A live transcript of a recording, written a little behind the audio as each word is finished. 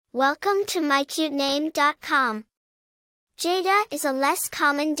Welcome to mycutename.com. Jaida is a less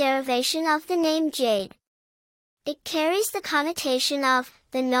common derivation of the name Jade. It carries the connotation of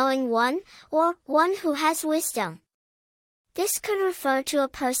the knowing one, or one who has wisdom. This could refer to a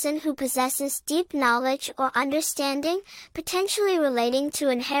person who possesses deep knowledge or understanding, potentially relating to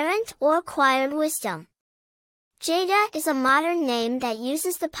inherent or acquired wisdom. Jaida is a modern name that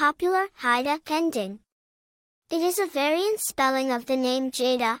uses the popular Jaida ending. It is a variant spelling of the name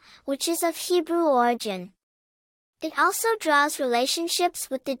Jaida, which is of Hebrew origin. It also draws relationships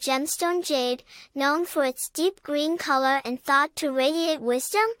with the gemstone jade, known for its deep green color and thought to radiate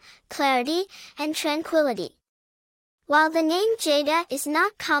wisdom, clarity, and tranquility. While the name Jaida is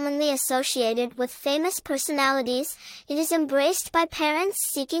not commonly associated with famous personalities, it is embraced by parents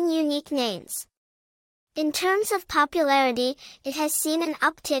seeking unique names. In terms of popularity, it has seen an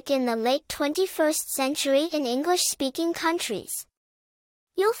uptick in the late 21st century in English-speaking countries.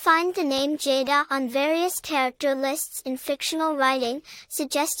 You'll find the name Jaida on various character lists in fictional writing,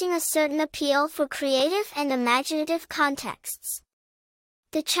 suggesting a certain appeal for creative and imaginative contexts.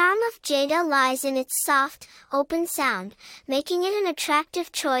 The charm of Jaida lies in its soft, open sound, making it an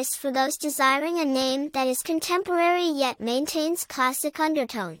attractive choice for those desiring a name that is contemporary yet maintains classic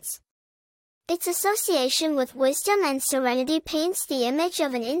undertones. Its association with wisdom and serenity paints the image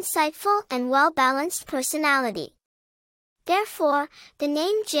of an insightful and well-balanced personality. Therefore, the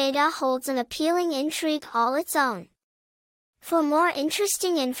name Jaida holds an appealing intrigue all its own. For more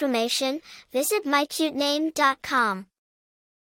interesting information, visit mycutename.com.